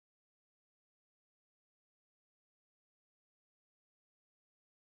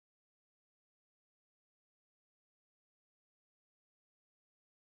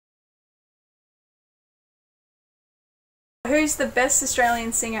Who's the best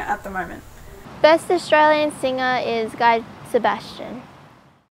Australian singer at the moment? Best Australian singer is Guy Sebastian.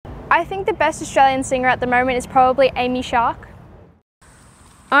 I think the best Australian singer at the moment is probably Amy Shark.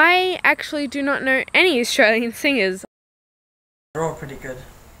 I actually do not know any Australian singers. They're all pretty good.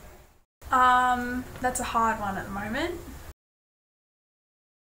 That's a hard one at the moment.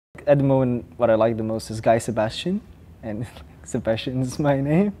 At the moment, what I like the most is Guy Sebastian, and Sebastian is my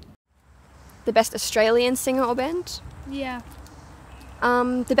name. The best Australian singer or band? Yeah.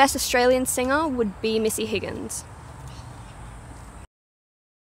 The best Australian singer would be Missy Higgins.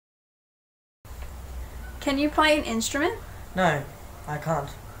 Can you play an instrument? No, I can't.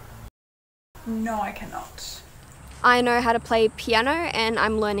 No, I cannot. I know how to play piano and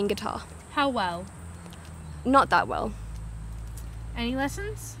I'm learning guitar. How well? Not that well. Any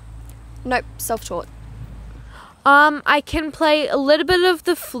lessons? Nope, self-taught. I can play a little bit of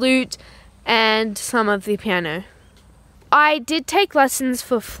the flute and some of the piano. I did take lessons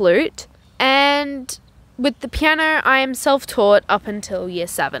for flute, and with the piano I am self-taught up until year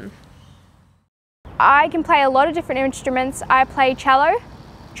 7. I can play a lot of different instruments. I play cello,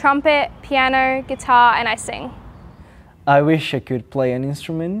 trumpet, piano, guitar, and I sing. I wish I could play an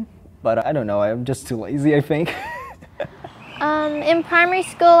instrument, but I don't know, I'm just too lazy, I think. In primary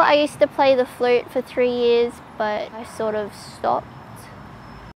school, I used to play the flute for 3 years, but I sort of stopped.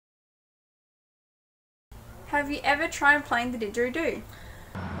 Have you ever tried playing the didgeridoo?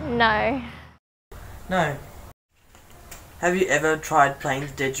 No. No. Have you ever tried playing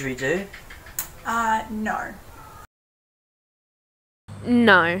the didgeridoo? No.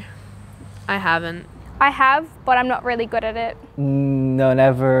 No, I haven't. I have, but I'm not really good at it. No,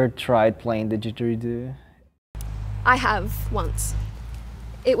 never tried playing the didgeridoo. I have once.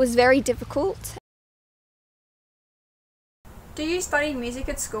 It was very difficult. Do you study music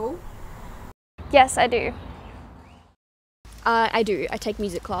at school? Yes, I do. I do. I take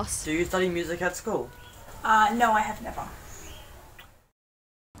music class. Do you study music at school? No, I have never.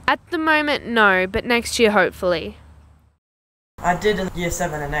 At the moment, no, but next year hopefully. I did in year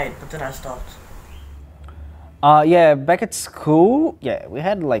 7 and 8, but then I stopped. Yeah, back at school, yeah, we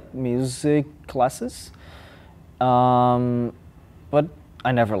had like music classes, but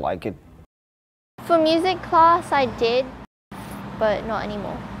I never liked it. For music class, I did, but not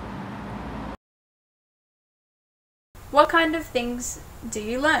anymore. What kind of things do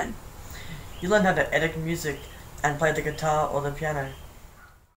you learn? You learn how to edit music and play the guitar or the piano.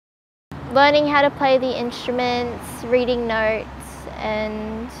 Learning how to play the instruments, reading notes,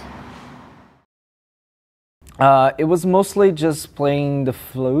 and... It was mostly just playing the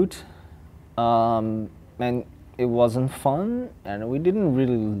flute, and it wasn't fun, and we didn't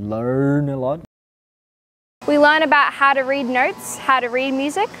really learn a lot. We learn about how to read notes, how to read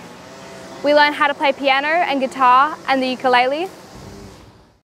music. We learn how to play piano and guitar and the ukulele.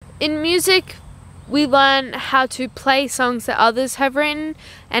 In music, we learn how to play songs that others have written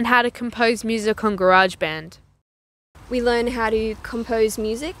and how to compose music on GarageBand. We learn how to compose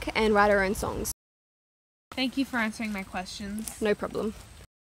music and write our own songs. Thank you for answering my questions. No problem.